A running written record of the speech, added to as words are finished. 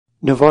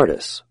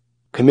Novartis,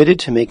 committed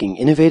to making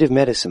innovative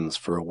medicines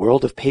for a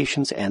world of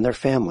patients and their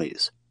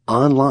families.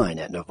 Online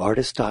at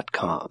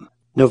Novartis.com.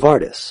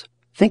 Novartis,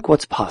 think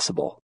what's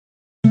possible.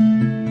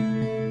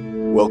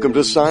 Welcome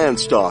to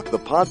Science Talk, the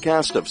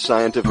podcast of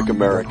Scientific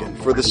American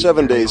for the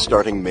 7 days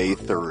starting May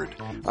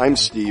 3rd. I'm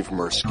Steve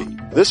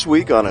Mirsky. This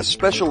week on a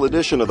special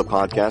edition of the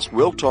podcast,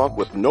 we'll talk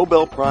with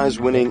Nobel Prize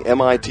winning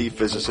MIT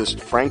physicist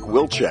Frank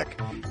Wilczek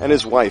and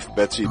his wife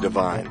Betsy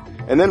Devine.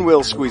 And then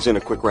we'll squeeze in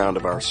a quick round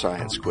of our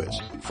science quiz.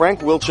 Frank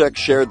Wilczek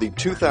shared the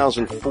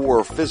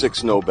 2004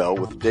 Physics Nobel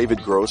with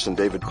David Gross and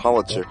David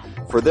Politzer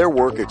for their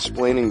work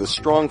explaining the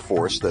strong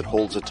force that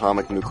holds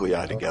atomic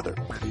nuclei together.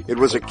 It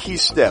was a key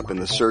step in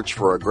the search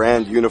for a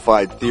grand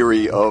unified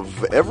theory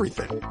of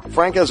everything.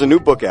 Frank has a new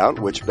book out,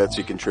 which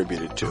Betsy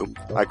contributed to.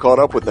 I caught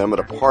up with them at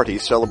a party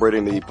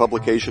celebrating the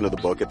publication of the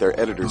book at their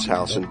editor's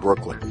house in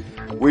Brooklyn.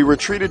 We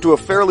retreated to a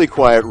fairly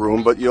quiet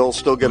room, but you'll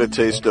still get a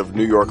taste of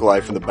New York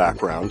life in the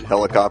background,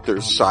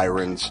 helicopters,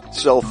 sirens,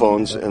 cell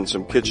phones, and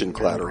some kitchen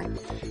clattering.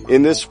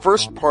 In this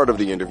first part of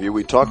the interview,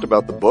 we talked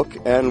about the book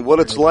and what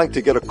it's like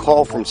to get a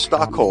call from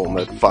Stockholm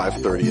at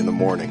 5:30 in the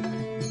morning.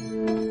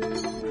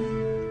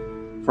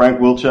 Frank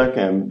Wilczek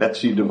and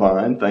Betsy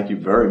Devine, thank you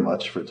very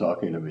much for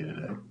talking to me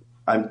today.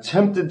 I'm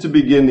tempted to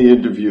begin the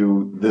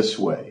interview this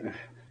way.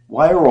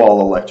 Why are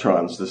all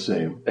electrons the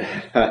same?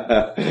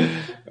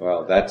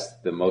 Well, that's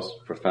the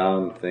most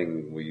profound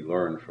thing we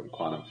learn from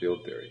quantum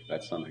field theory.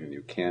 That's something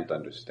you can't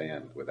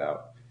understand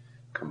without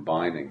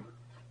combining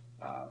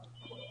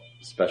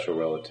special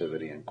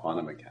relativity and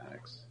quantum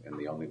mechanics in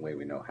the only way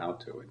we know how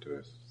to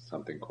into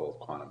something called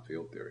quantum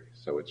field theory.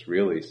 So it's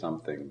really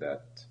something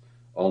that's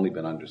only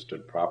been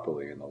understood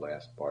properly in the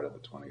last part of the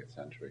 20th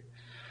century.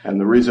 And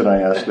the reason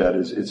I ask that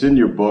is it's in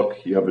your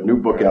book. You have a new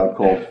book out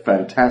called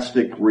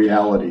Fantastic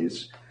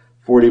Realities,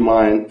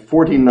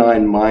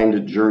 49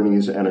 Mind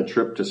Journeys and a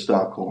Trip to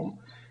Stockholm.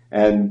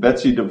 And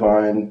Betsy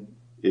Devine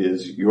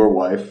is your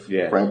wife,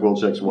 yes. Frank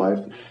Wilczek's wife.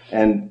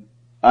 And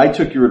I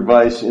took your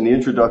advice. In the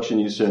introduction,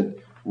 you said,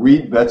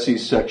 read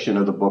Betsy's section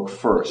of the book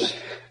first.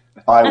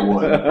 I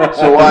would.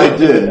 So I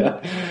did.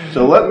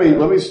 So let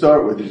me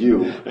start with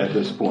you at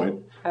this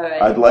point. All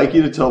right. I'd like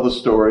you to tell the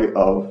story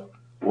of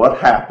what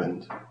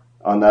happened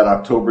on that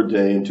October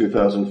day in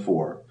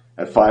 2004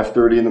 at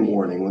 5:30 in the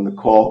morning when the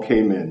call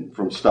came in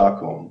from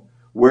Stockholm,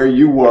 where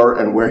you were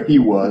and where he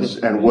was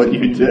and what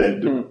you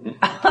did.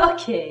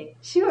 Okay,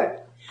 sure.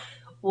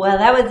 Well,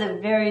 that was a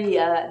very,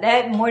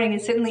 that morning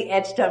is certainly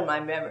etched on my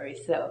memory.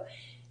 So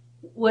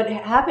what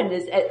happened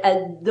is,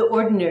 the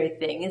ordinary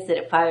thing is that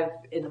at 5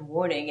 in the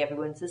morning,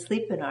 everyone's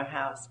asleep in our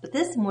house. But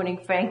this morning,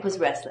 Frank was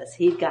restless.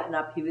 He'd gotten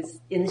up. He was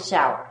in the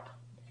shower.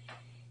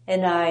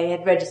 And I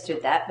had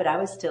registered that, but I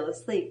was still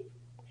asleep.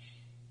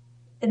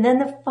 And then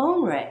the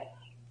phone rang.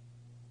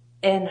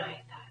 And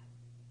I thought,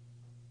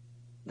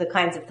 the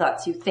kinds of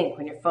thoughts you think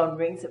when your phone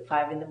rings at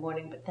 5 in the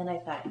morning. But then I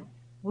thought,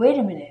 wait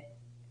a minute.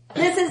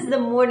 This is the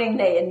morning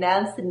they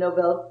announced the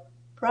Nobel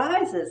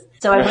Prizes.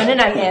 So I went and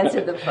I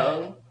answered the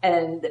phone,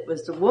 and it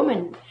was the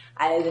woman.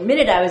 The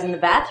minute I was in the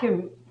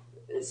bathroom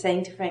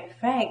saying to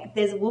Frank,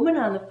 there's a woman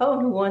on the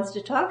phone who wants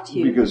to talk to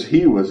you. Because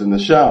he was in the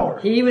shower.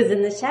 He was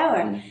in the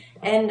shower.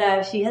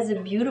 And she has a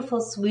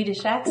beautiful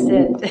Swedish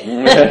accent. She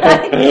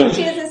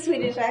has a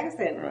Swedish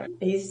accent. Right.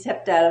 He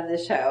stepped out of the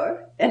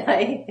shower, and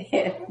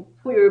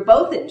we were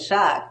both in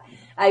shock.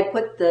 I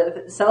put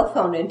the cell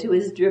phone into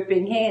his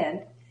dripping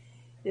hand,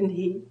 and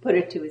he put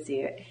it to his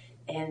ear.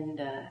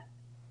 And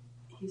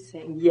he's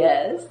saying,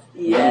 yes,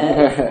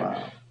 yes.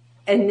 Wow.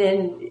 And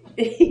then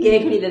he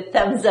gave me the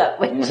thumbs up,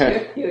 which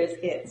your viewers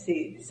can't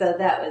see. So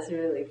that was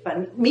really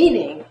fun.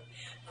 Meaning,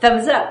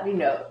 thumbs up,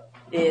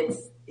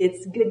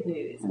 it's good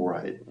news.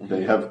 Right.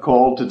 They have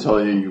called to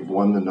tell you you've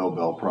won the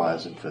Nobel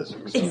Prize in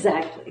physics.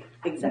 Exactly.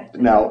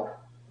 Now,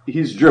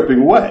 he's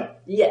dripping wet.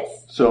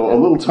 Yes. So a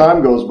little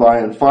time goes by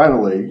and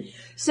finally...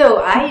 So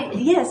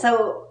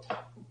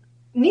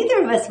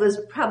neither of us was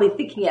probably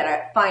thinking at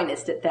our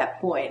finest at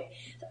that point.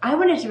 I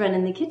wanted to run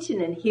in the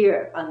kitchen and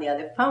hear on the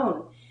other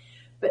phone.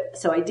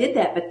 So I did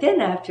that. But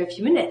then after a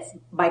few minutes,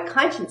 my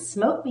conscience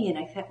smote me and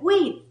I thought,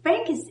 wait,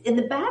 Frank is in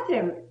the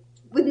bathroom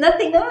with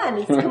nothing on.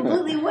 He's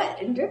completely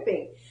wet and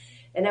dripping.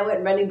 And I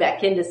went running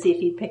back in to see if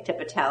he picked up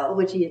a towel,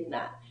 which he had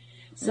not.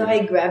 So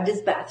I grabbed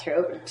his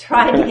bathrobe and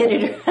tried to get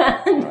it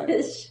around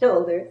his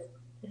shoulders.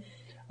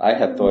 I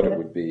had thought it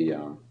would be,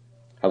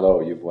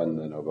 hello, you've won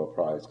the Nobel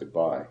Prize,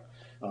 goodbye.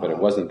 But it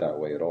wasn't that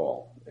way at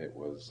all. It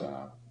was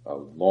a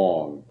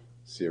long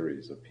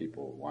series of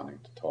people wanting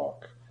to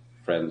talk.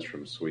 Friends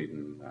from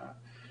Sweden,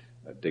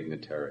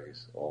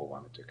 dignitaries, all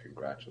wanted to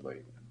congratulate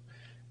him.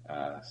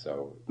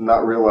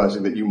 Not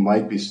realizing that you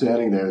might be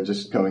standing there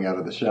just coming out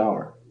of the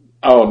shower.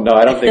 Oh no,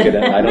 I don't think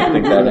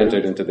that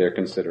entered into their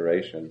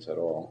considerations at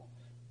all.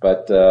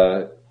 But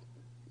it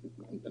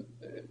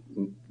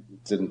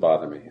didn't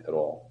bother me at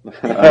all.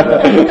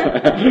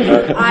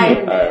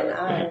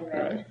 Iron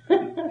Man.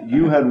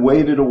 You had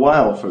waited a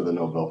while for the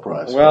Nobel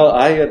Prize. Well,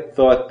 I had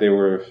thought there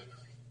were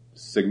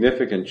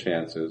significant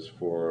chances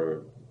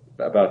for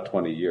about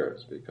 20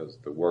 years because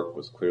the work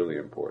was clearly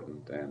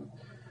important and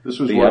This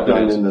was work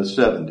done in the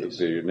 70s.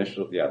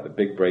 The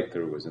big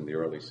breakthrough was in the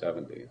early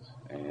 70s.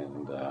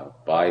 And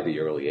by the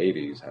early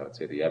 80s, I would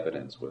say the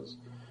evidence was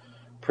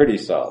pretty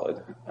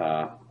solid.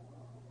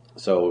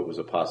 So it was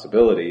a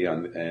possibility.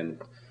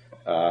 And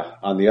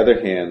on the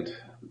other hand,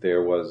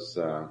 there was...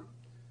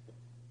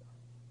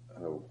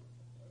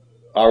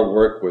 our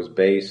work was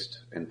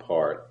based in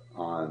part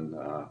on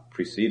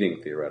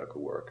preceding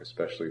theoretical work,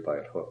 especially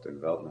by Hooft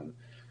and Veltman.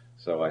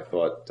 So I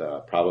thought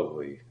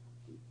probably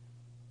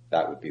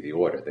that would be the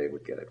order. They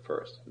would get it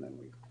first, and then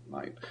we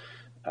might.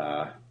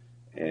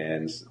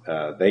 And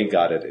they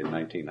got it in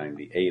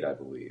 1998, I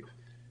believe.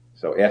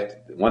 So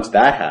once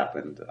that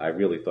happened, I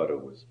really thought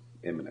it was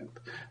imminent.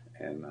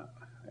 And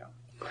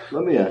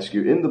Let me ask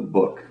you, in the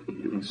book,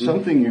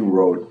 something you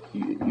wrote,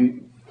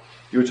 you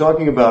were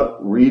talking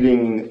about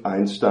reading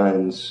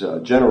Einstein's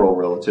general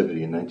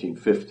relativity in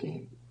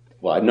 1915.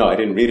 Well, no, I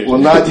didn't read it. Well,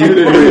 not you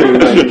didn't read it in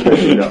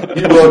 1915. No,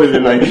 you wrote it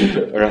in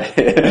 1915. Right.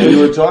 And you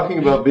were talking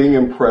about being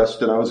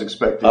impressed, and I was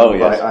expecting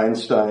by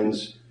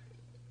Einstein's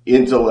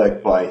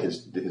intellect, by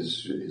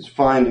his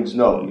findings.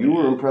 No, you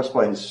were impressed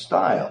by his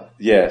style.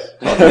 Yes.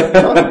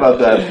 Talk about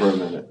that for a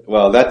minute.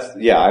 Well,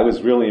 I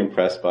was really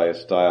impressed by his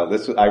style.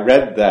 I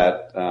read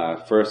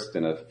that first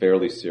in a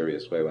fairly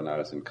serious way when I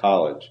was in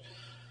college.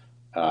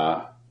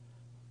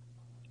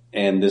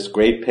 And this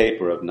great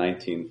paper of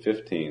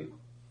 1915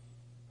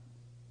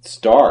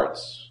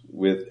 starts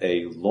with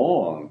a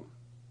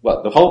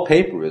the whole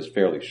paper is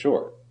fairly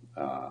short,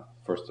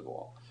 first of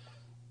all,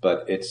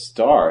 but it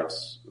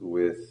starts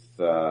with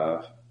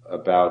out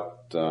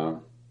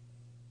of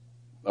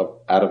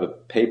a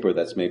paper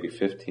that's maybe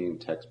 15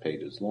 text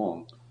pages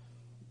long,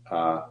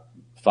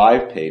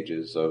 5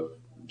 pages of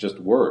just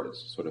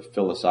words, sort of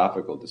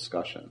philosophical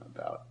discussion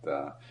about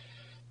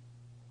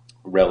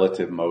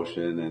relative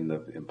motion and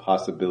the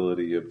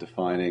impossibility of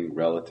defining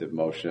relative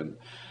motion.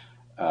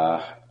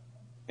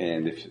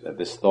 And if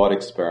this thought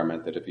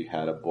experiment that if you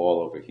had a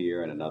ball over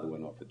here and another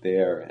one over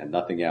there and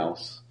nothing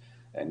else,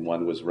 and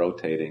one was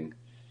rotating,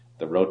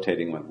 the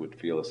rotating one would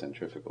feel a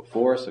centrifugal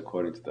force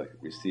according to the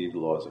received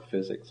laws of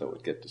physics, so it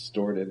would get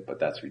distorted, but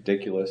that's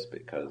ridiculous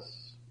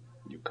because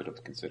you could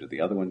have considered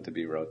the other one to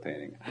be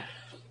rotating.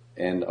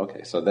 And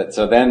okay, so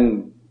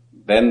then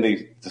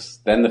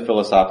the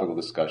philosophical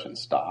discussion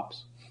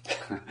stops.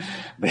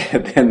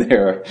 Then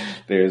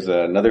there's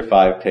another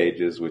 5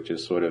 pages, which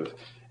is sort of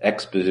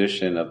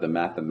exposition of the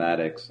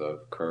mathematics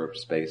of curved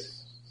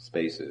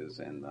spaces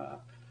and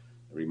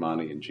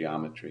Riemannian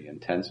geometry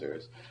and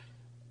tensors.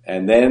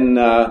 And then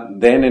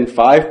in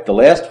the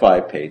last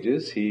 5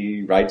 pages,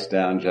 he writes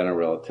down general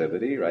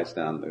relativity, writes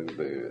down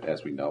the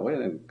as we know it,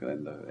 and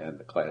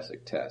the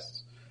classic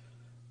tests.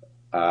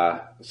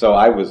 So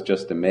I was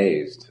just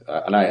amazed,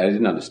 and I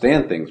didn't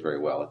understand things very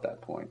well at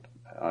that point.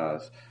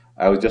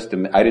 I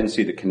didn't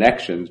see the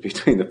connections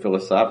between the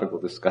philosophical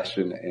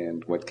discussion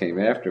and what came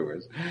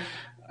afterwards.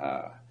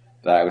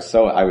 I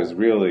was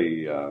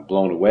really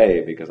blown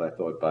away because I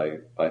thought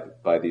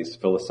by these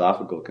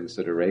philosophical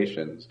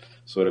considerations,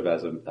 sort of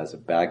as a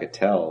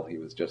bagatelle, he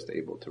was just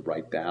able to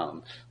write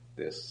down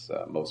this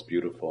most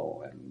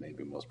beautiful and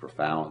maybe most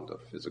profound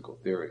of physical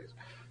theories.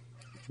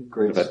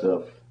 Great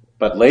stuff.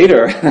 But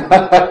later,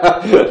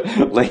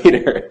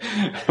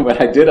 when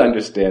I did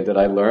understand it,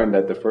 I learned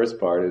that the first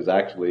part is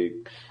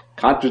actually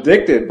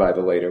contradicted by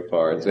the later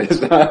parts. And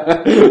at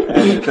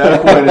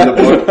that point in the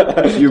book,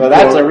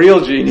 that's a real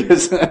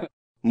genius.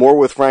 More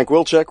with Frank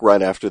Wilczek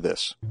right after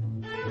this.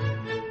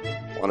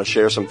 Want to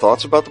share some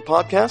thoughts about the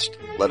podcast?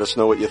 Let us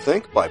know what you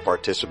think by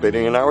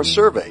participating in our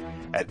survey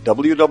at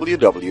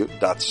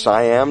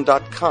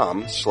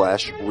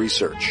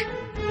www.siam.com/research.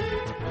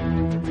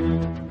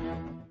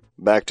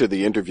 Back to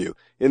the interview.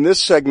 In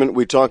this segment,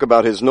 we talk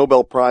about his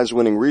Nobel Prize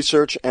winning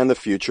research and the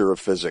future of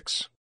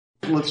physics.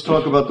 Let's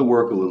talk about the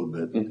work a little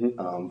bit.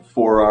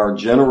 For our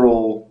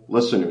general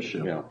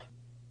listenership. Yeah.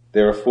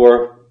 There are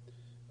 4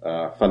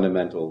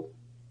 fundamental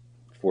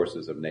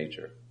forces of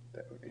nature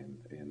that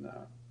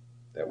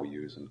we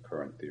use in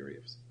current theory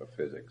of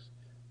physics.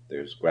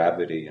 There's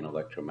gravity and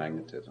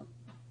electromagnetism,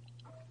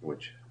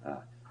 which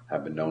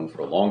have been known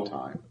for a long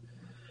time.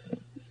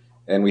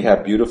 And we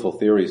have beautiful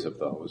theories of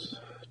those.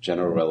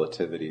 General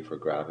relativity for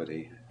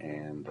gravity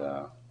and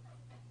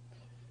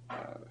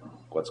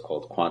what's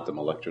called quantum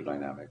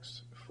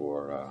electrodynamics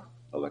for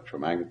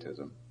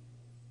electromagnetism.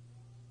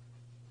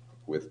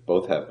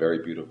 Both have very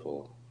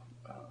beautiful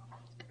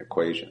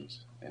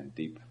equations and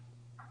deep,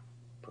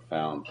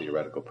 profound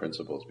theoretical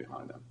principles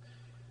behind them.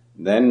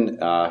 And then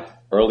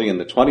early in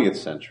the 20th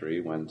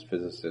century, when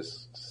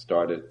physicists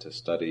started to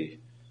study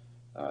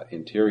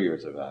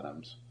interiors of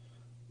atoms,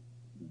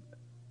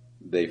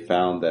 they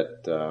found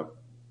that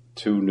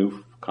 2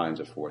 new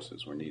kinds of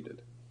forces were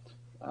needed.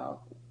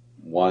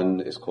 One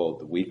is called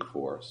the weak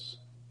force,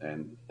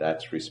 and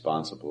that's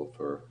responsible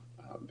for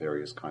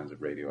various kinds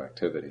of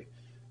radioactivity.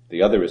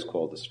 The other is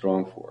called the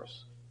strong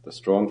force. The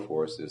strong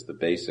force is the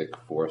basic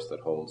force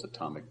that holds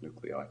atomic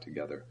nuclei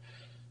together.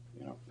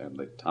 And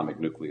the atomic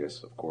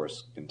nucleus, of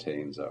course,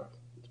 contains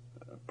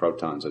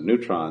protons and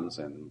neutrons,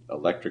 and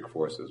electric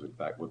forces, in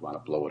fact, would want to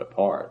blow it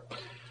apart.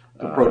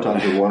 The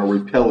protons would want to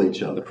repel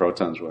each other. The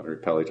protons want to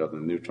repel each other.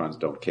 The neutrons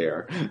don't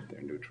care;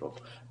 they're neutral.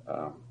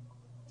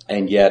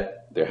 And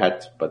yet, there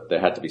had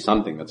to be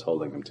something that's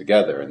holding them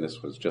together, and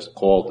this was just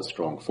called the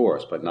strong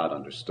force, but not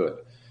understood.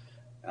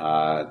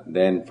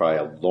 Then, by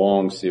a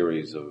long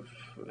series of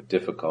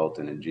difficult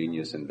and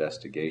ingenious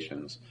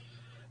investigations,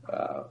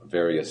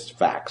 various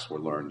facts were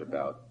learned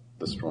about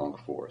the strong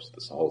force.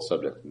 This whole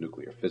subject of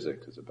nuclear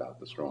physics is about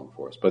the strong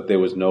force, but there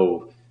was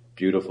no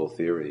beautiful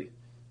theory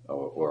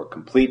or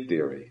complete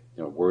theory,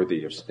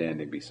 worthy of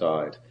standing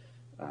beside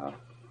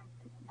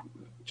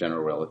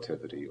general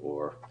relativity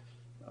or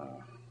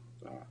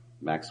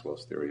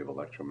Maxwell's theory of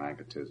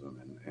electromagnetism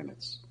and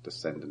its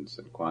descendants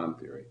in quantum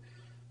theory.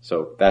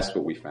 So that's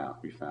what we found.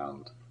 We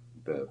found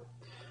the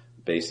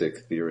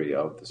basic theory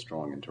of the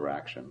strong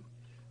interaction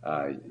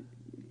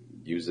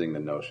using the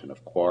notion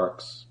of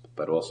quarks,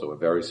 but also a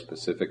very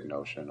specific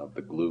notion of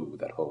the glue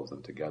that holds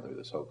them together,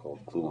 the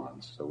so-called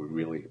gluons. So we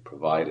really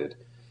provided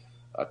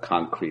a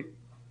concrete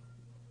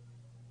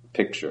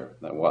picture,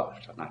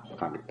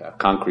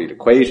 concrete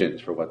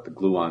equations for what the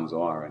gluons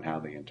are and how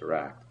they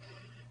interact.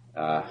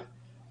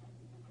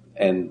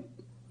 And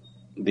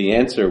the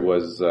answer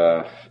was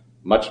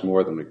much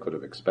more than we could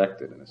have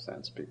expected, in a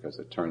sense, because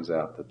it turns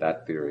out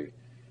that theory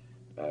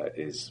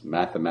is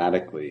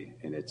mathematically,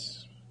 in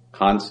its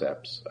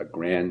concepts, a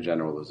grand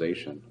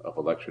generalization of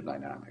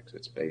electrodynamics.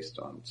 It's based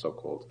on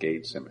so-called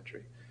gauge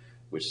symmetry,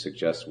 which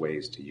suggests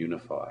ways to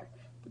unify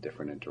the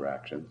different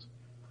interactions.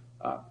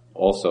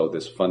 Also,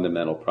 this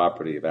fundamental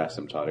property of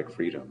asymptotic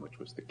freedom, which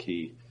was the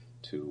key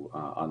to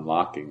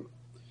unlocking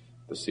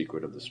the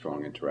secret of the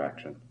strong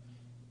interaction,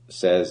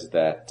 says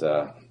that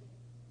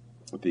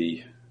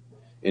the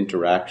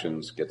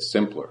interactions get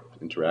simpler.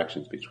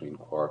 Interactions between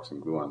quarks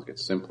and gluons get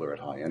simpler at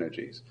high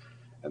energies.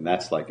 And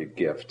that's like a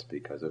gift,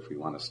 because if we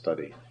want to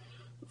study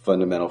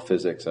fundamental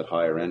physics at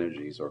higher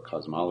energies or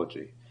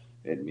cosmology,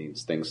 it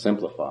means things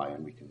simplify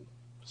and we can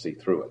see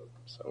through it.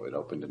 So it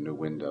opened a new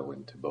window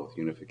into both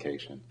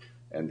unification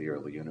and the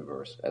early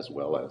universe, as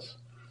well as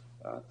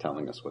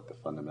telling us what the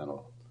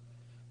fundamental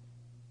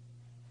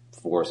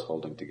force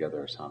holding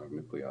together atomic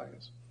nuclei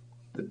is.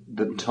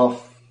 The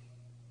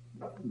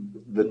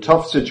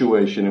tough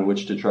situation in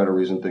which to try to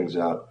reason things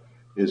out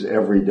is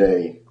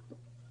everyday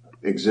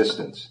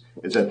existence.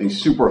 It's at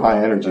these super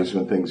high energies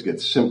when things get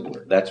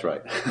simpler. That's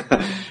right.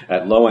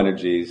 At low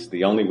energies,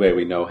 the only way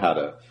we know how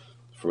to,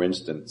 for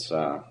instance,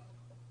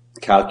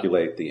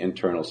 calculate the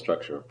internal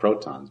structure of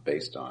protons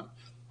based on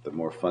the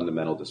more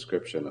fundamental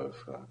description of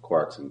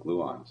quarks and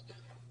gluons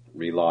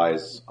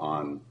relies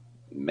on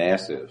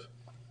massive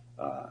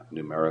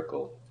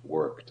numerical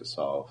work to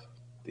solve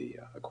the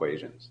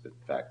equations. In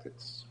fact, it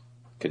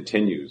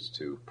continues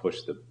to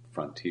push the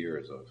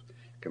frontiers of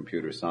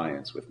computer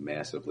science with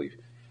massively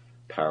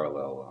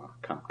parallel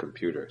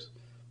computers.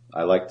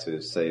 I like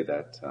to say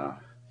that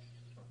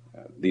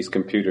these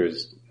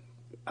computers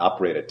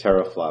operate at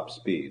teraflop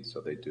speed, so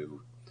they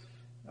do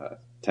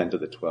 10 to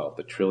the 12,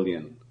 the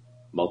trillion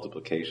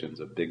multiplications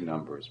of big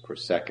numbers per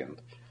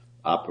second,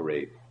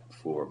 operate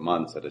for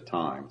months at a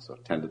time, so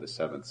 10 to the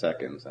 7th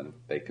seconds, and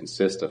they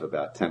consist of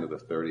about 10 to the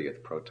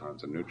 30th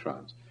protons and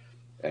neutrons.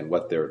 And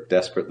what they're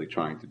desperately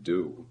trying to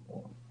do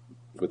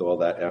with all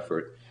that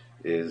effort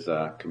is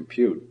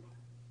compute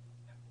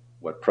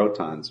what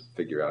protons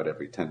figure out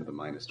every 10 to the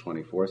minus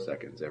 24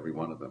 seconds, every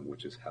one of them,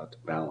 which is how to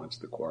balance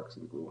the quarks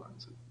and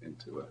gluons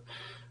into a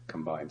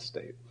combined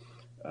state.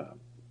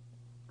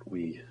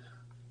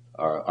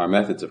 Our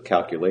methods of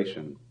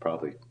calculation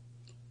probably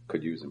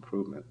could use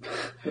improvement,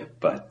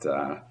 but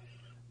the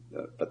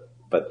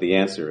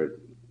answer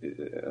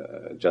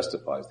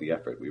justifies the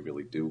effort. We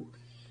really do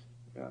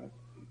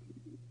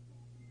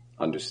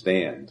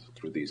understand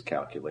through these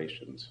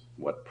calculations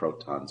what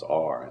protons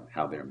are and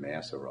how their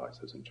mass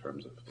arises in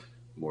terms of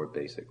more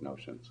basic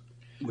notions.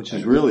 Which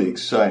is really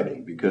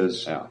exciting,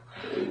 because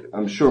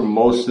I'm sure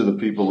most of the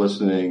people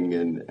listening,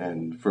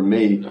 and for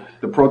me,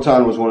 the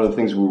proton was one of the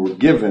things we were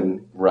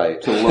given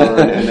to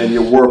learn, and then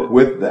you work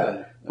with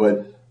that.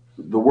 But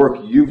the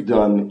work you've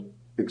done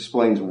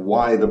explains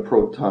why the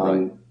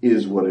proton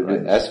is what it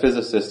is. As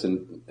physicists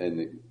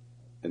in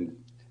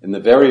the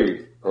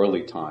very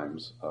early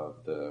times of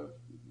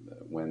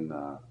when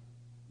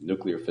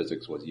nuclear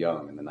physics was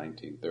young, in the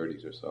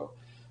 1930s or so,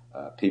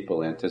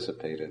 people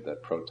anticipated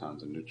that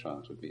protons and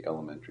neutrons would be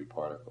elementary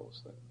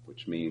particles,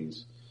 which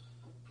means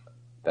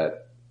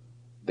that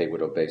they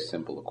would obey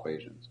simple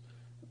equations.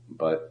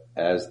 But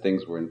as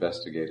things were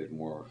investigated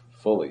more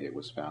fully, it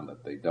was found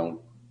that they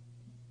don't.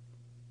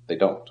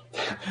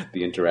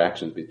 The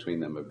interactions between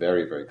them are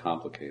very, very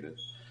complicated.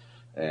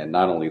 And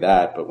not only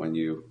that, but when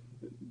you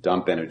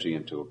dump energy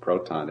into a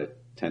proton, it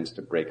tends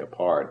to break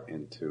apart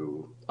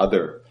into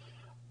other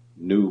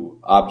new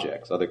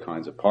objects, other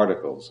kinds of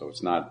particles. So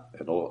it's not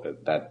at all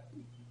that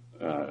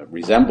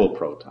resemble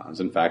protons.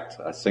 In fact,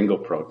 a single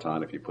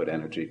proton, if you put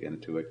energy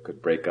into it,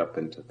 could break up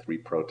into 3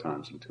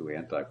 protons and 2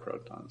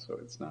 antiprotons. So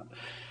it's not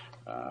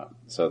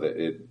so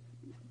that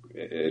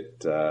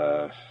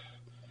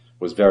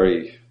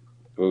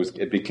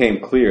it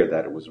became clear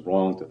that it was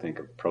wrong to think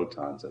of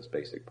protons as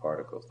basic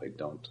particles. They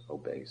don't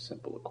obey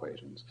simple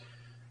equations.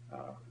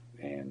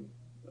 And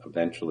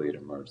eventually it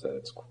emerged that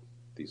it's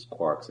these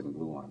quarks and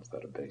gluons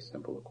that obey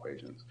simple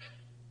equations.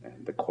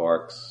 And the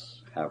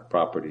quarks have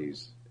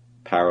properties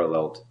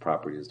parallel to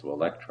properties to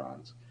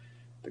electrons.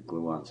 The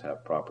gluons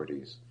have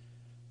properties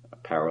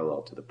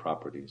parallel to the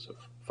properties of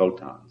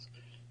photons.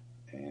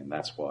 And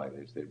that's why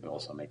it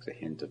also makes a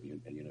hint of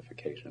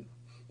unification.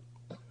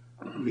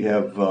 We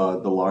have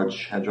the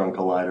Large Hadron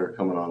Collider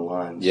coming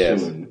online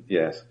soon.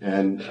 Yes.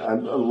 And a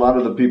lot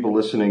of the people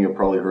listening have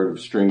probably heard of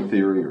string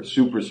theory or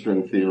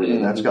superstring theory,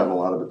 and that's gotten a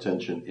lot of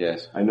attention.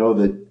 Yes. I know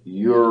that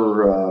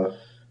you're a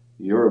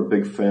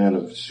big fan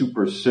of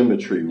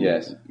supersymmetry,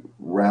 yes,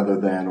 rather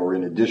than or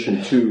in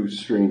addition to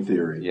string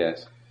theory.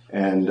 Yes.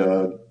 And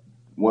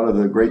one of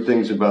the great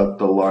things about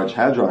the Large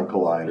Hadron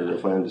Collider,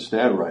 if I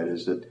understand right,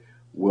 is that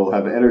we'll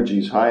have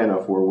energies high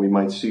enough where we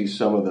might see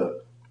some of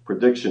the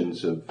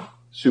predictions of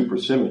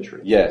supersymmetry.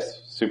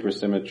 Yes,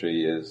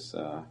 supersymmetry is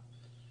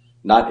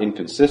not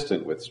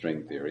inconsistent with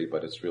string theory,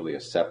 but it's really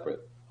a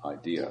separate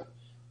idea.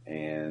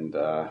 And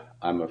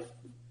I'm a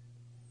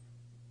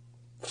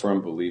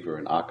firm believer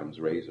in Occam's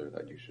razor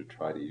that you should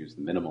try to use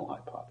the minimal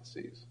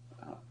hypotheses.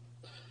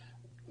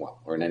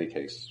 Or in any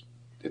case,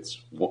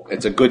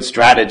 it's a good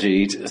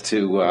strategy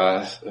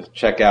to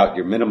check out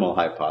your minimal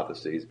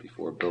hypotheses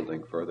before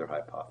building further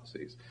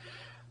hypotheses.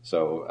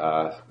 So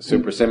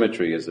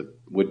supersymmetry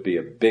would be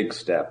a big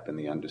step in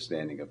the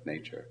understanding of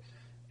nature.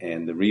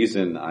 And the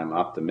reason I'm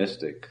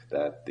optimistic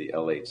that the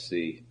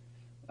LHC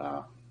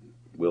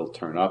will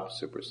turn up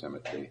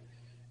supersymmetry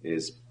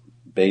is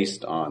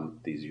based on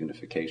these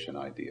unification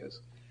ideas.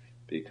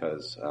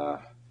 Because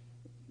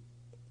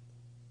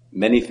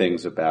many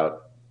things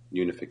about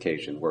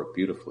unification work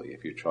beautifully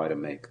if you try to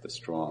make the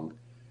strong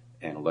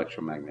and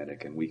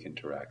electromagnetic and weak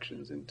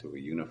interactions into a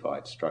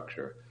unified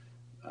structure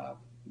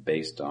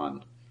based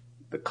on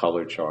the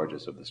color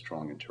charges of the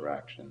strong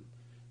interaction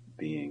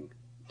being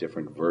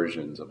different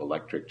versions of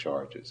electric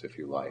charges, if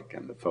you like,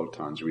 and the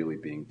photons really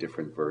being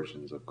different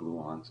versions of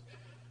gluons.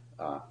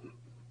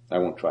 I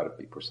won't try to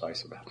be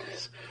precise about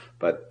this,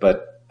 but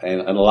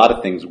a lot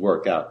of things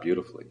work out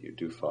beautifully. You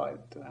do find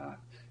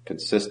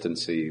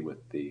consistency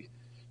with the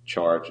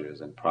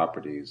charges and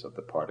properties of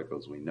the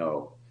particles we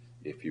know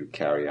if you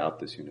carry out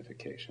this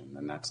unification,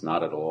 and that's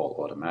not at all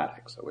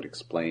automatic. So it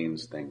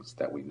explains things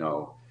that we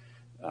know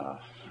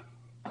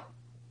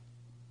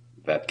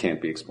that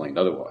can't be explained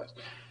otherwise.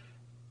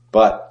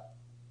 But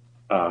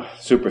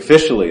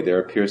superficially, there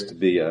appears to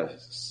be a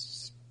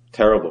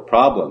terrible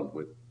problem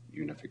with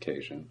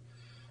unification,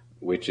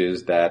 which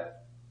is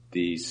that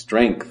the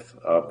strength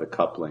of the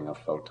coupling of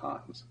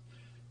photons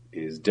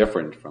is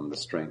different from the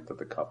strength of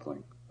the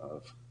coupling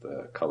of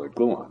the colored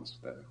gluons.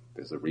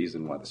 There's a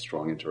reason why the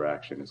strong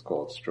interaction is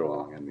called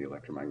strong and the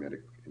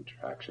electromagnetic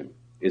interaction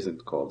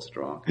isn't called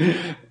strong.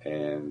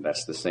 And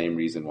that's the same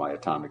reason why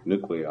atomic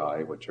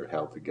nuclei, which are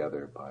held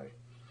together by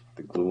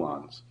the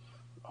gluons,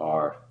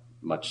 are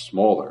much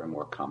smaller and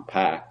more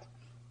compact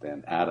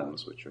than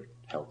atoms, which are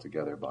held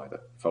together by the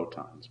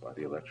photons, by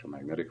the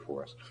electromagnetic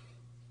force.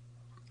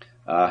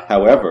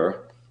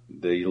 However,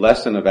 the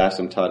lesson of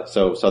asymptotic,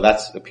 so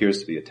that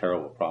appears to be a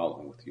terrible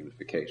problem with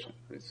unification.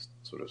 It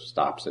sort of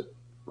stops it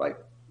right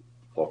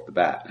off the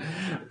bat.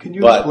 Can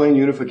you explain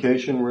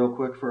unification real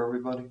quick for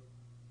everybody?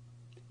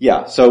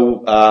 Yeah.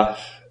 So,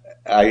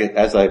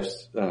 as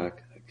I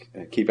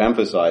keep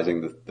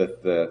emphasizing,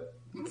 the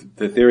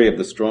theory of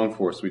the strong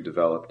force we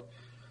developed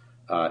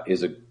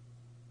is a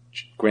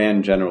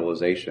grand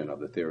generalization of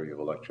the theory of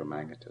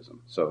electromagnetism.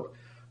 So,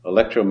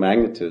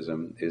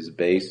 electromagnetism is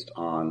based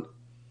on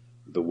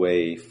the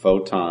way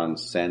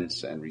photons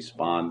sense and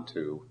respond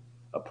to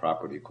a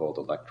property called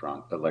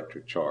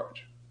electric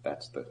charge.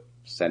 That's the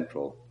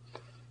central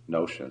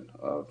notion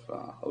of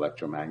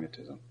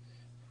electromagnetism.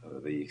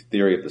 The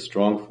theory of the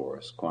strong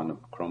force, quantum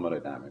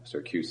chromodynamics,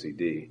 or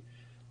QCD,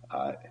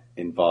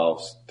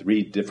 involves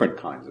three different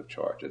kinds of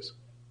charges,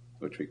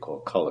 which we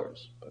call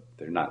colors. But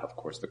they're not, of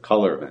course, the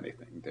color of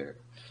anything. They're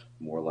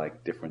more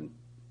like different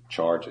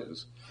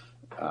charges.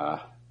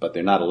 But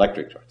they're not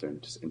electric charge. They're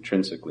just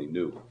intrinsically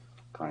new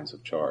kinds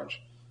of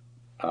charge.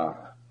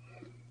 Now,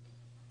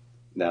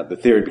 the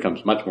theory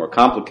becomes much more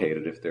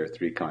complicated if there are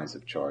three kinds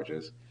of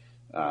charges.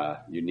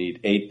 You need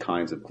 8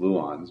 kinds of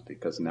gluons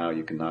because now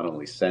you can not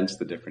only sense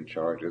the different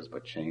charges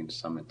but change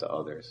some into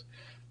others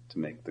to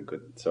make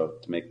to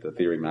make the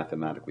theory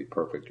mathematically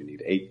perfect, you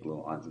need 8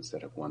 gluons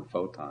instead of 1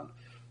 photon.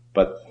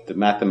 But the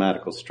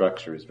mathematical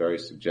structure is very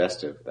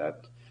suggestive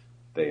that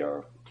they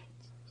are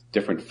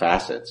different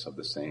facets of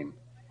the same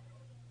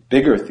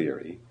bigger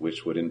theory,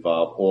 which would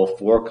involve all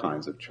 4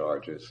 kinds of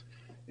charges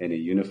in a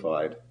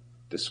unified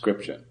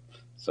description.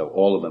 So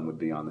all of them would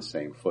be on the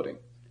same footing.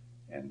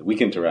 And the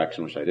weak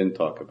interaction, which I didn't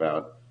talk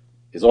about,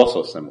 is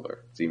also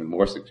similar. It's even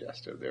more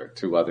suggestive. There are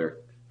 2 other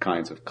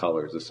kinds of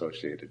colors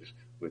associated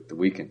with the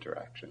weak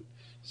interaction.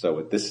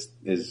 So this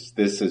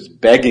is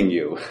begging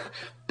you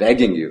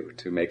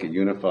to make a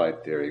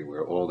unified theory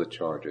where all the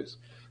charges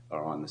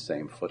are on the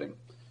same footing.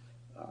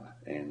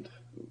 And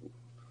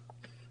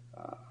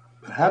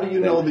how do you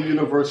know the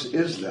universe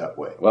is that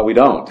way? Well, we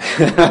don't.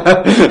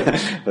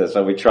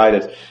 So we try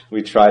to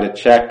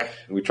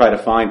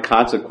find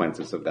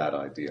consequences of that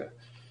idea,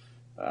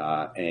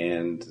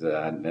 and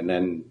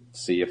then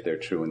see if they're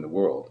true in the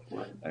world.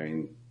 Right. I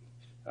mean,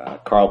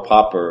 Karl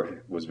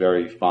Popper was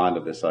very fond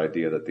of this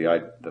idea that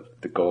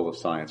the goal of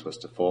science was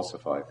to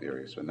falsify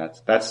theories, and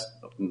that's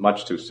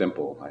much too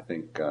simple. I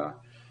think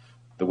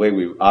the way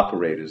we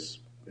operate is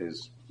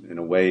in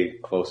a way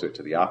closer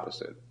to the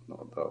opposite.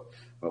 Although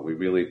what we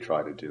really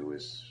try to do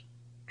is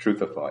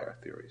truthify our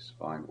theories,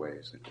 find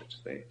ways in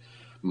which they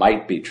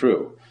might be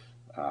true.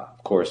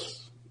 Of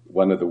course,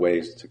 one of the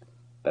ways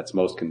that's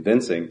most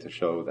convincing to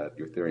show that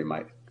your theory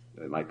might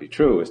be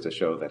true is to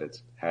show that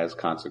it has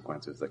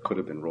consequences that could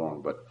have been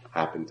wrong but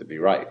happen to be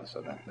right.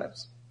 So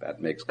that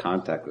makes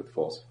contact with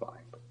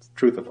falsifying. But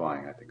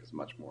truthifying, I think, is a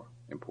much more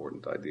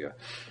important idea.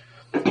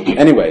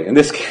 Anyway, in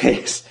this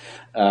case,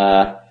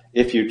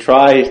 if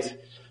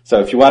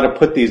you want to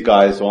put these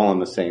guys all on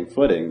the same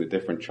footing, the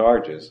different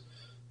charges,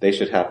 they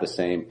should have the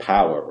same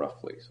power,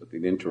 roughly. So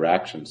the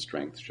interaction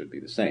strength should be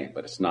the same,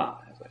 but it's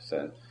not, as I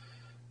said.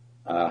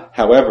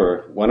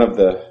 However,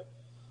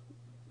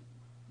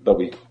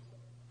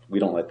 we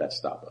don't let that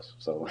stop us.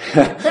 So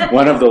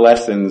one of the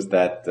lessons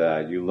that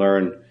you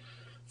learn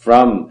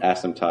from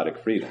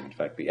asymptotic freedom, in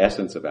fact, the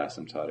essence of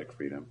asymptotic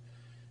freedom,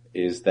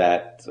 is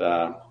that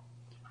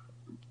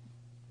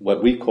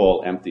what we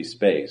call empty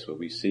space, what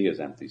we see as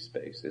empty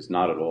space, is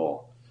not at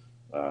all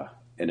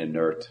an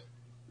inert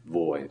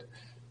void.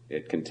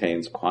 It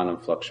contains quantum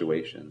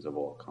fluctuations of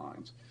all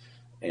kinds.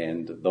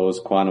 And those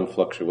quantum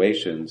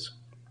fluctuations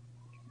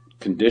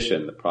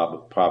condition the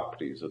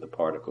properties of the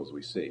particles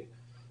we see.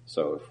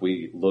 So if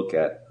we look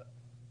at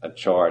a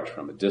charge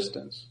from a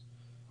distance,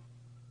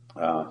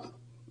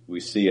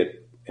 we see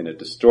it in a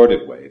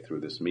distorted way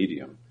through this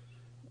medium.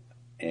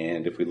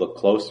 And if we look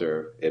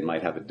closer, it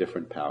might have a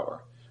different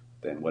power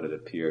than what it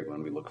appeared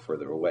when we look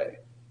further away.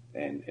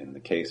 And in the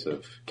case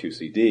of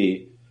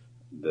QCD,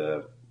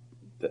 the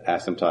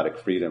asymptotic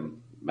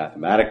freedom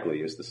mathematically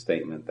is the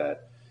statement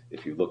that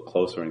if you look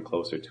closer and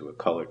closer to a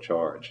color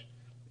charge,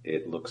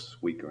 it looks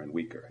weaker and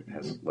weaker. It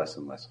has less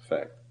and less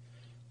effect.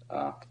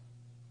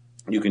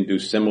 You can do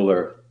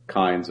similar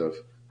kinds of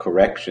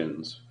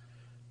corrections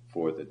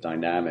for the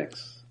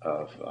dynamics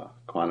of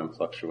quantum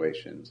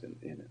fluctuations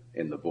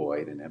in the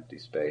void, in empty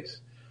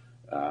space,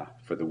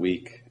 for the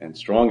weak and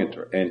strong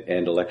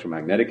and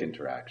electromagnetic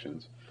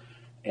interactions,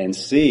 and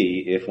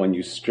see if when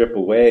you strip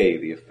away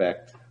the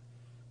effect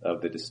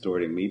of the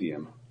distorting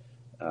medium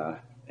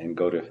and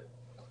go to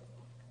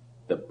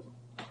the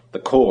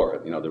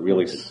core, the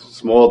really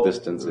small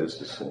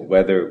distances,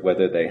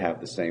 whether they have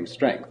the same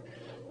strength.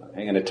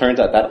 And it turns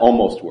out that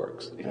almost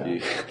works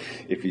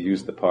if you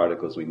use the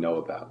particles we know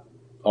about.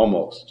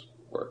 Almost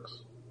works.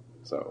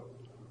 So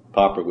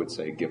Popper would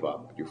say, give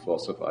up. You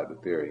falsify the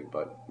theory.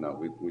 But no,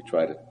 we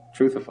try to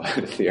truthify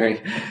the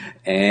theory.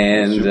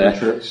 And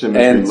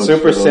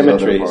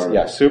supersymmetry.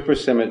 Yeah,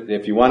 supersymmetry.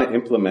 If you want to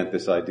implement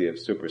this idea of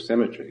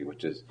supersymmetry,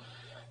 which is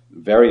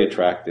very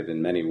attractive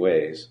in many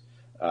ways,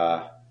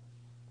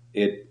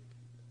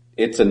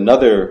 it's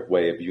another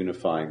way of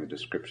unifying the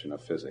description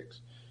of physics.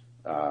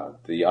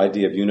 The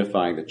idea of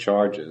unifying the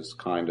charges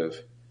kind of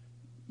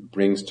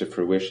brings to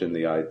fruition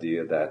the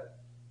idea that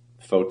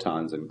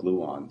photons and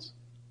gluons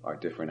are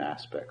different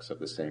aspects of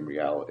the same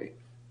reality.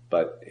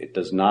 But it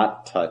does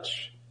not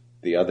touch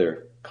the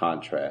other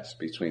contrast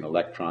between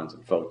electrons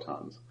and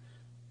photons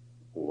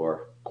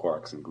or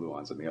quarks and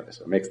gluons and the other.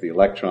 So it makes the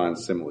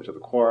electrons similar to the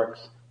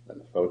quarks and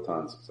the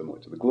photons similar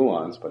to the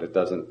gluons, but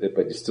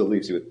it still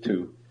leaves you with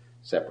two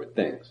separate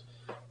things.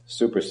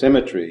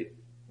 Supersymmetry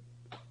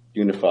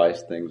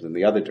unifies things in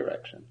the other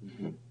direction.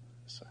 Mm-hmm.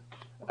 So,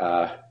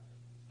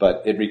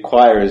 but it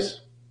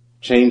requires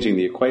changing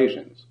the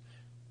equations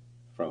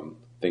from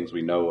things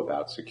we know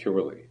about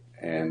securely.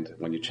 And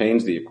when you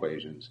change the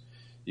equations,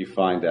 you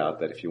find out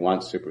that if you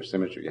want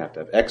supersymmetry, you have to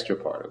have extra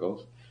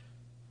particles.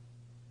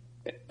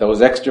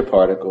 Those extra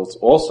particles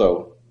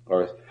also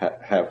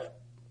have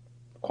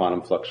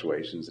quantum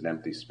fluctuations in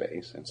empty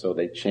space, and so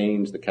they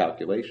change the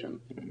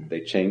calculation. Mm-hmm. They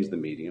change the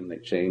medium. They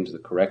change the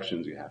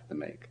corrections you have to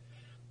make.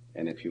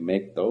 And if you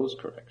make those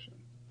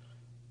corrections,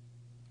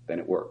 then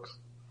it works.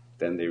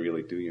 Then they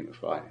really do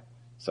unify.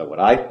 So what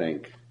I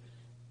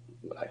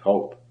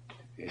hope,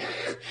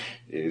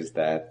 is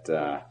that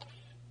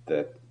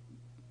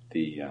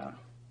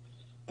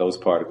those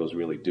particles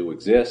really do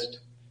exist,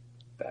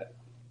 that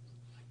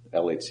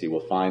LHC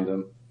will find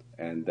them,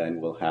 and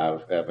then we'll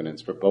have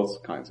evidence for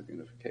both kinds of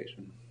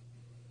unification.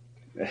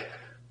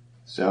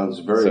 Sounds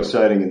very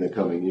exciting in the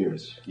coming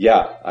years.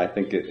 Yeah, I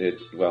think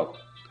well,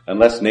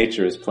 unless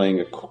nature is playing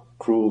a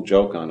cruel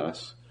joke on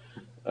us,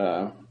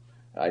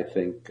 I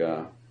think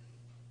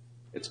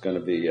it's going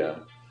to be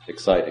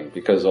exciting,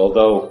 because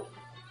although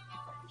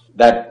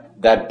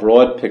that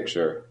broad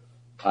picture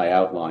I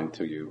outlined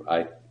to you,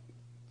 I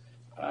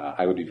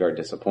would be very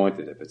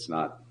disappointed if it's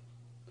not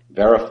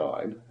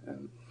verified,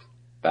 and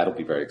that'll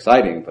be very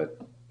exciting, but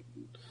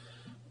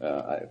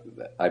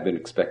I've been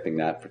expecting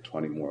that for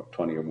 20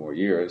 or more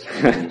years.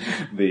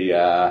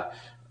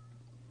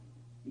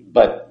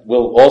 But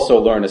we'll also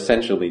learn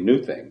essentially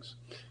new things.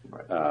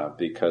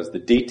 Because the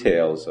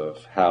details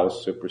of how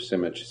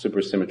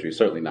supersymmetry is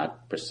certainly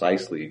not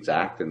precisely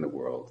exact in the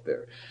world.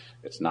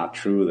 It's not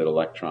true that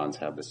electrons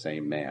have the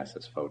same mass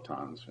as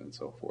photons and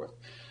so forth.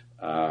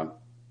 But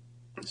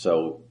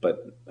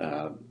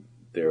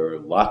there are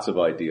lots of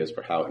ideas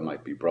for how it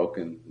might be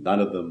broken. None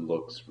of them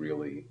looks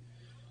really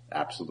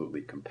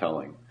absolutely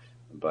compelling,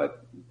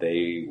 but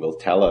they will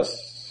tell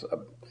us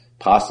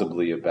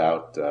possibly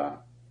about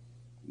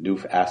new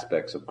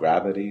aspects of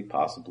gravity,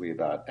 possibly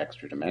about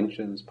extra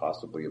dimensions,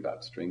 possibly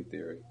about string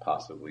theory,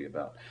 possibly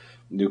about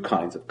new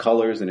kinds of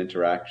colors and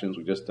interactions.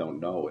 We just don't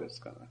know what it's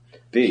going to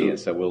be. And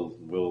so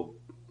we'll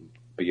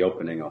be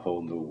opening a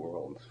whole new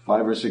world.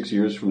 5 or 6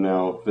 years from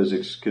now,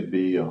 physics could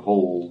be a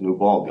whole new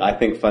ballgame. I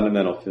think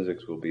fundamental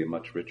physics will be a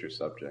much richer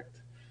subject.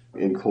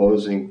 In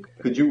closing,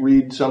 could you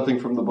read something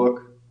from the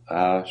book?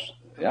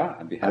 Yeah,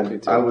 I'd be happy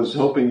to. I was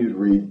hoping you'd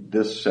read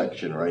this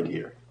section right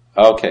here.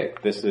 Okay,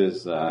 this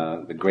is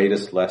the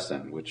greatest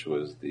lesson, which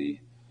was the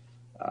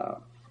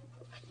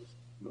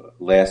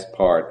last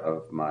part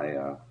of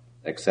my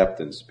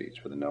acceptance speech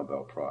for the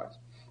Nobel Prize.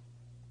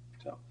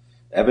 So,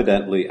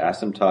 evidently,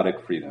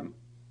 asymptotic freedom,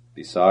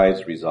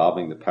 besides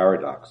resolving the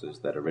paradoxes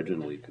that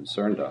originally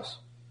concerned us,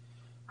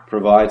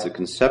 provides a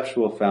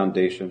conceptual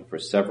foundation for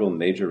several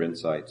major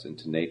insights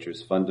into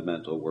nature's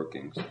fundamental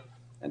workings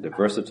and a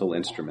versatile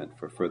instrument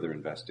for further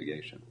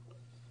investigation.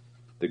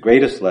 The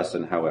greatest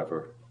lesson,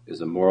 however, is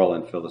a moral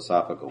and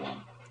philosophical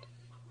one.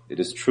 It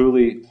is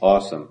truly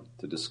awesome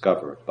to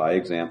discover, by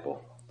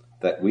example,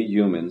 that we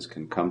humans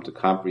can come to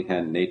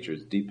comprehend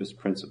nature's deepest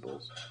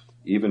principles,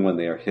 even when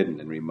they are hidden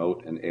in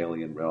remote and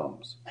alien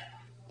realms.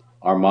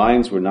 Our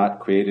minds were not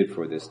created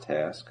for this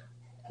task,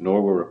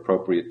 nor were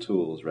appropriate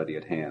tools ready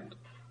at hand.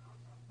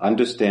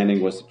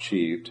 Understanding was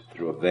achieved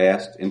through a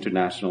vast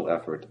international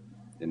effort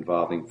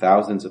involving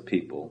thousands of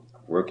people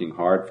working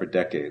hard for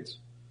decades,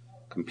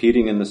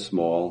 competing in the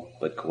small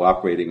but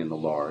cooperating in the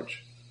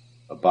large,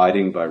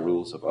 abiding by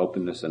rules of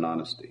openness and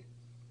honesty.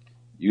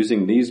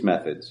 Using these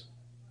methods,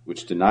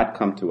 which do not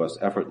come to us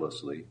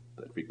effortlessly,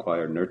 but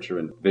require nurture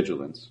and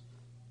vigilance,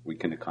 we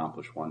can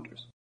accomplish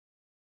wonders.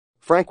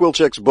 Frank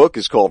Wilczek's book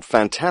is called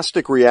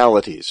Fantastic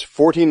Realities,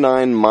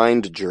 49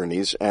 Mind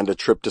Journeys and a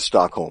Trip to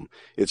Stockholm.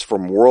 It's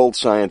from World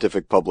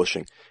Scientific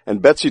Publishing.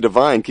 And Betsy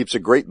Devine keeps a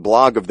great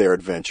blog of their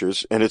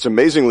adventures, and it's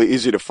amazingly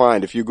easy to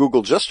find. If you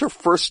Google just her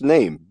first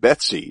name,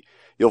 Betsy,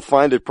 you'll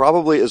find it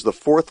probably as the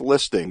 4th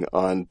listing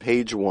on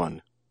page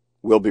 1.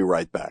 We'll be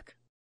right back.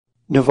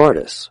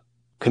 Novartis,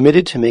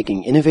 committed to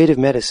making innovative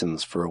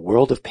medicines for a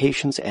world of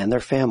patients and their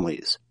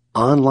families.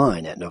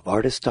 Online at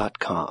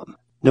Novartis.com.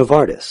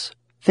 Novartis.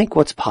 Think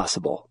what's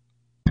possible.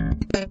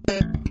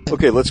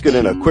 Okay, let's get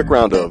in a quick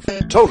round of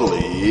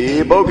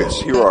Totally Bogus.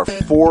 Here are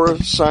 4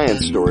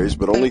 science stories,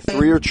 but only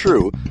 3 are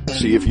true.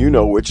 See if you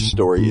know which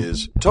story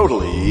is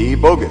totally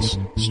bogus.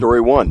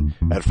 Story 1.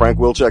 At Frank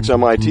Wilczek's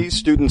MIT,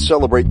 students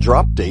celebrate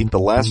drop date, the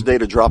last day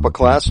to drop a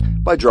class,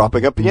 by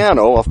dropping a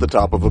piano off the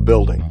top of a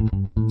building.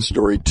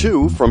 Story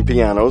 2, from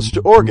pianos to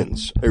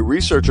organs. A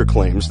researcher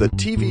claims that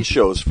TV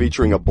shows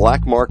featuring a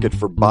black market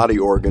for body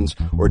organs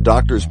or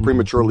doctors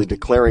prematurely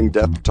declaring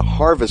death to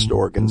harvest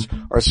organs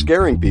are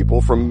scaring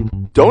people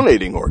from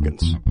donating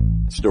organs.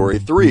 Story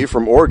 3,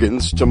 from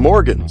organs to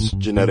Morgans.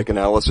 Genetic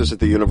analysis at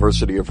the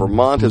University of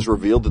Vermont has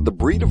revealed that the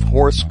breed of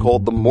horse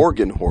called the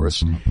Morgan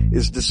horse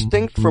is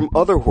distinct from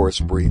other horse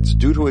breeds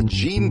due to a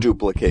gene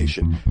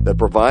duplication that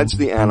provides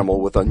the animal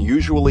with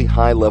unusually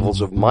high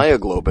levels of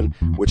myoglobin,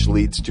 which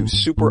leads to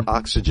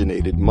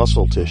superoxygenated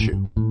muscle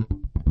tissue.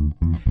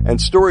 And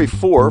story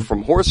 4,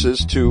 from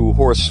horses to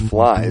horse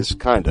flies,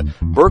 kinda.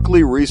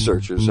 Berkeley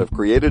researchers have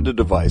created a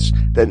device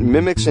that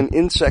mimics an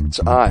insect's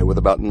eye with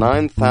about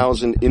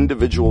 9,000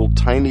 individual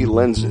tiny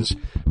lenses,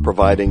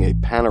 providing a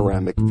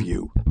panoramic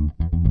view.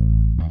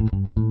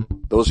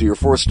 Those are your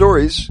 4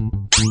 stories,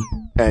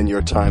 and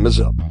your time is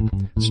up.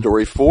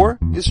 Story 4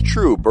 is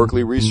true.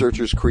 Berkeley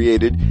researchers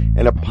created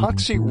an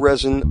epoxy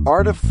resin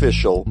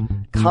artificial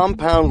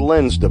compound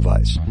lens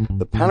device.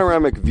 The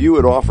panoramic view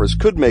it offers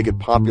could make it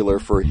popular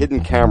for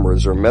hidden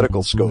cameras or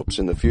medical scopes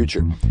in the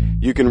future.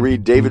 You can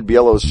read David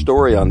Biello's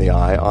story on the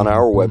eye on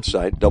our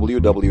website,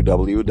 www.siam.com.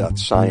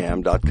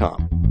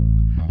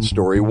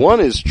 Story 1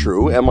 is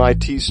true.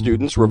 MIT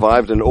students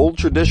revived an old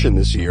tradition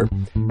this year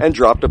and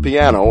dropped a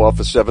piano off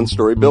a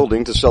 7-story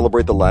building to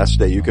celebrate the last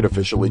day you could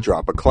officially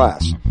drop a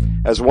class.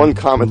 As one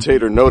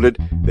commentator noted,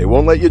 they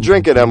won't let you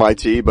drink at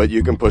MIT, but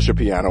you can push a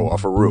piano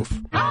off a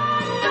roof.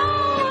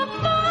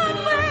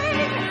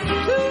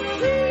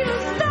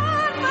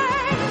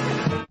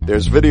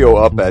 There's video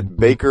up at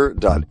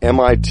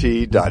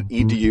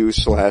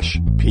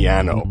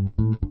baker.mit.edu/piano.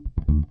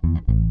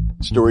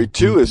 Story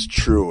 2 is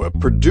true. A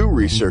Purdue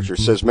researcher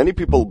says many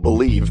people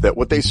believe that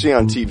what they see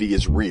on TV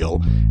is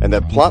real and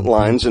that plot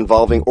lines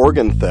involving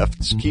organ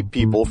thefts keep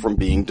people from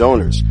being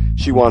donors.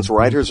 She wants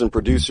writers and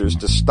producers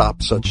to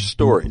stop such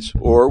stories.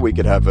 Or we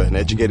could have an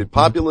educated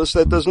populace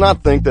that does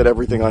not think that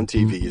everything on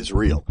TV is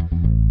real.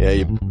 Yeah,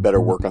 you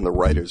better work on the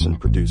writers and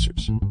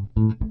producers.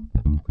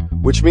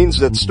 Which means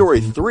that story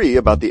 3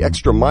 about the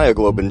extra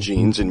myoglobin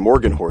genes in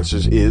Morgan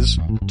horses is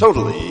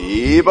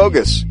totally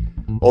bogus.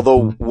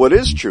 Although what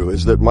is true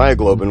is that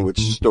myoglobin, which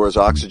stores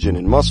oxygen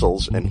in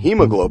muscles, and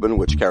hemoglobin,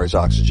 which carries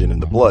oxygen in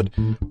the blood,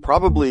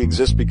 probably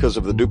exist because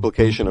of the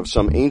duplication of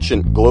some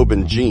ancient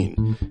globin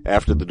gene.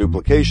 After the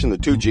duplication, the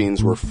two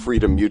genes were free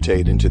to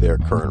mutate into their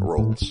current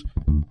roles.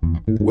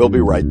 We'll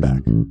be right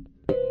back.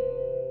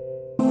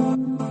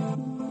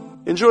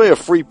 Enjoy a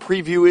free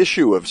preview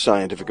issue of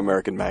Scientific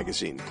American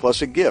magazine,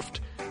 plus a gift.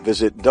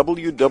 Visit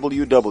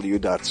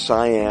www.siam.com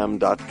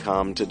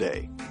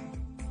today.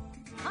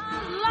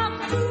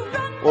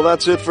 Well,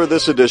 that's it for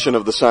this edition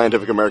of the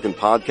Scientific American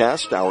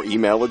podcast. Our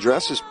email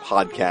address is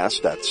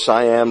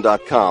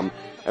podcast@siam.com.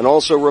 And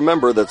also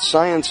remember that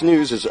science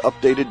news is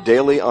updated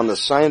daily on the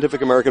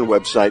Scientific American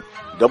website,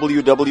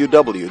 www.siam.com.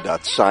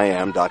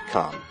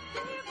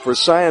 For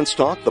Science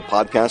Talk, the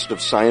podcast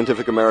of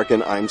Scientific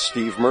American, I'm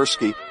Steve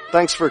Mirsky.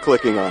 Thanks for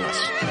clicking on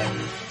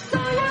us.